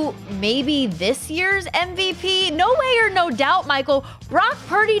to maybe this year's MVP, no way or no doubt, Michael, Brock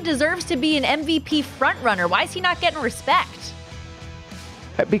Purdy deserves to be an MVP frontrunner. Why is he not getting respect?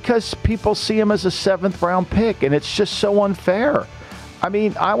 Because people see him as a 7th-round pick, and it's just so unfair. I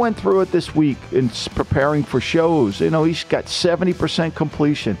mean, I went through it this week in preparing for shows. He's got 70%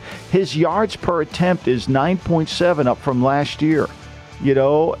 completion. His yards per attempt is 9.7 up from last year,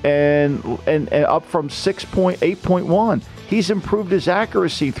 and up from 8.1. He's improved his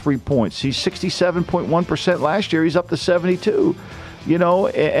accuracy 3 points. He's 67.1% last year. He's up to 72.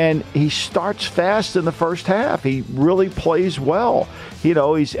 And he starts fast in the first half. He really plays well. He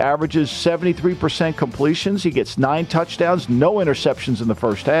averages 73% completions. He gets 9 touchdowns, no interceptions in the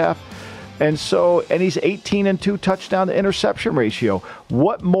first half. And he's 18-2 touchdown to interception ratio.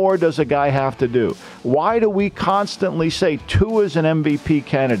 What more does a guy have to do? Why do we constantly say Tua is an MVP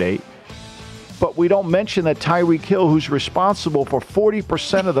candidate, but we don't mention that Tyreek Hill, who's responsible for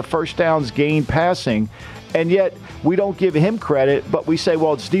 40% of the first downs gained passing, and yet we don't give him credit, but we say,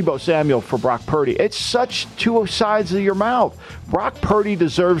 well, it's Deebo Samuel for Brock Purdy. It's such two sides of your mouth. Brock Purdy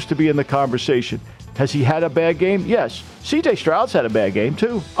deserves to be in the conversation. Has he had a bad game? Yes. C.J. Stroud's had a bad game,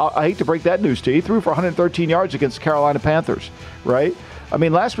 too. I hate to break that news to you. He threw for 113 yards against the Carolina Panthers, right? I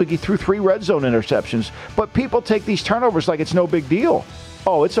mean, last week he threw 3 red zone interceptions, but people take these turnovers like it's no big deal.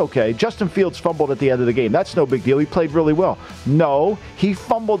 Oh, it's okay. Justin Fields fumbled at the end of the game. That's no big deal. He played really well. No, he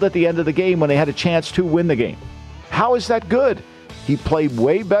fumbled at the end of the game when they had a chance to win the game. How is that good? He played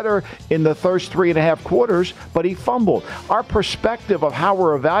way better in the first 3.5 quarters, but he fumbled. Our perspective of how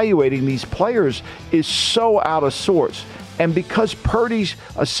we're evaluating these players is so out of sorts. And because Purdy's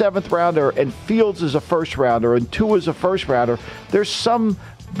a 7th rounder and Fields is a 1st rounder and Tua is a 1st rounder, there's some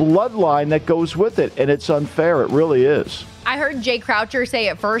bloodline that goes with it, and it's unfair. It really is. I heard Jay Croucher say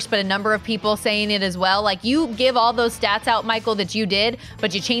it first, but a number of people saying it as well. Like, you give all those stats out, Michael, that you did,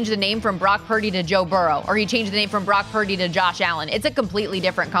 but you change the name from Brock Purdy to Joe Burrow, or you change the name from Brock Purdy to Josh Allen. It's a completely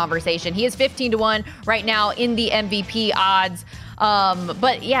different conversation. He is 15-1 right now in the MVP odds.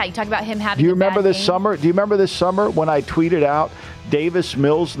 But yeah, you talk about him having. Do you remember this summer? Do you remember this summer when I tweeted out Davis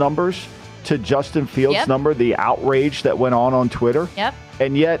Mills numbers to Justin Fields' number? The outrage that went on Twitter. Yep.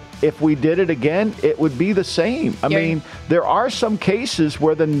 And yet, if we did it again, it would be the same. I mean, there are some cases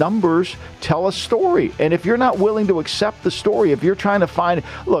where the numbers tell a story. And if you're not willing to accept the story, if you're trying to find,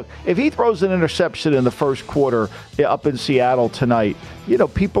 look, if he throws an interception in the first quarter up in Seattle tonight, you know,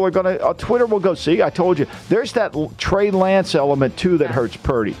 people are going to, Twitter will go, see, I told you. There's that Trey Lance element, too, that hurts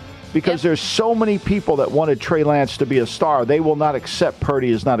Purdy. Because there's so many people that wanted Trey Lance to be a star. They will not accept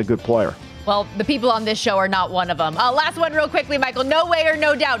Purdy is not a good player. Well, the people on this show are not one of them. Last one real quickly, Michael. No way or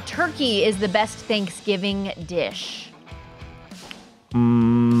no doubt, turkey is the best Thanksgiving dish.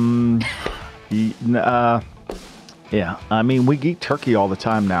 Yeah. I mean, we eat turkey all the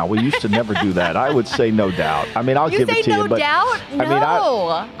time now. We used to never do that. I would say no doubt. I mean, I'll give it to you. You say no doubt?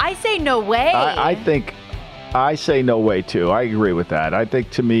 No. I say no way. I say no way, too. I agree with that. I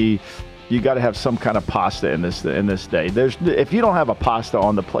think, to me, you got to have some kind of pasta in this day. If you don't have a pasta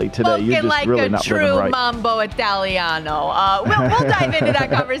on the plate today, you're just really not living right. Like a true Mambo Italiano. We'll dive into that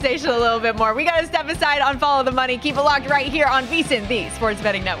conversation a little bit more. We got to step aside on Follow the Money. Keep it locked right here on VSiN, the Sports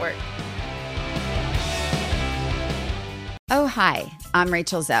Betting Network. Oh, hi, I'm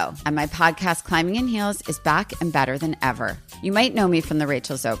Rachel Zoe, and my podcast, Climbing in Heels, is back and better than ever. You might know me from the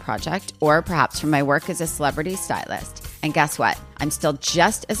Rachel Zoe Project, or perhaps from my work as a celebrity stylist. And guess what? I'm still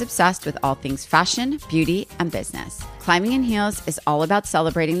just as obsessed with all things fashion, beauty, and business. Climbing in Heels is all about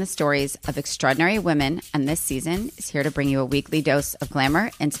celebrating the stories of extraordinary women, and this season is here to bring you a weekly dose of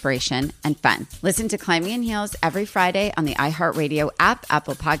glamour, inspiration, and fun. Listen to Climbing in Heels every Friday on the iHeartRadio app,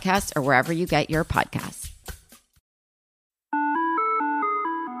 Apple Podcasts, or wherever you get your podcasts.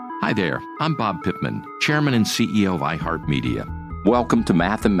 Hi there, I'm Bob Pittman, Chairman and CEO of iHeartMedia. Welcome to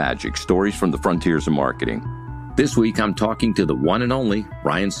Math and Magic, Stories from the Frontiers of Marketing. This week, I'm talking to the one and only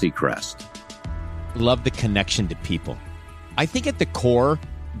Ryan Seacrest. Love the connection to people. I think at the core,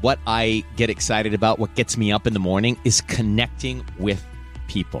 what I get excited about, what gets me up in the morning, is connecting with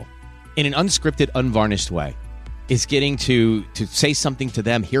people in an unscripted, unvarnished way. Is getting to say something to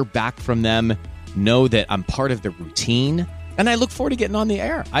them, hear back from them, know that I'm part of the routine. And I look forward to getting on the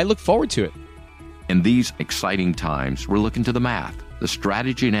air. I look forward to it. In these exciting times, we're looking to the math, the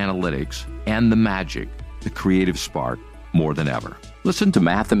strategy and analytics, and the magic, the creative spark, more than ever. Listen to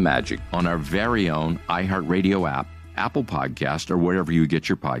Math and Magic on our very own iHeartRadio app, Apple Podcast, or wherever you get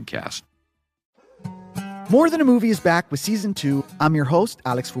your podcast. More Than a Movie is back with Season 2. I'm your host,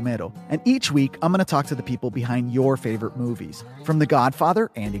 Alex Fumero. And each week, I'm going to talk to the people behind your favorite movies. From The Godfather,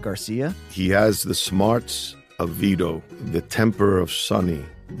 Andy Garcia. He has the smarts of Vito, the temper of Sonny,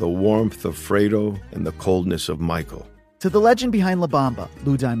 the warmth of Fredo, and the coldness of Michael. To the legend behind La Bamba,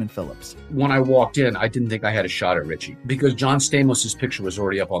 Lou Diamond Phillips. When I walked in, I didn't think I had a shot at Richie because John Stamos' picture was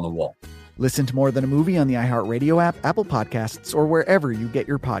already up on the wall. Listen to More Than a Movie on the iHeartRadio app, Apple Podcasts, or wherever you get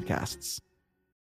your podcasts.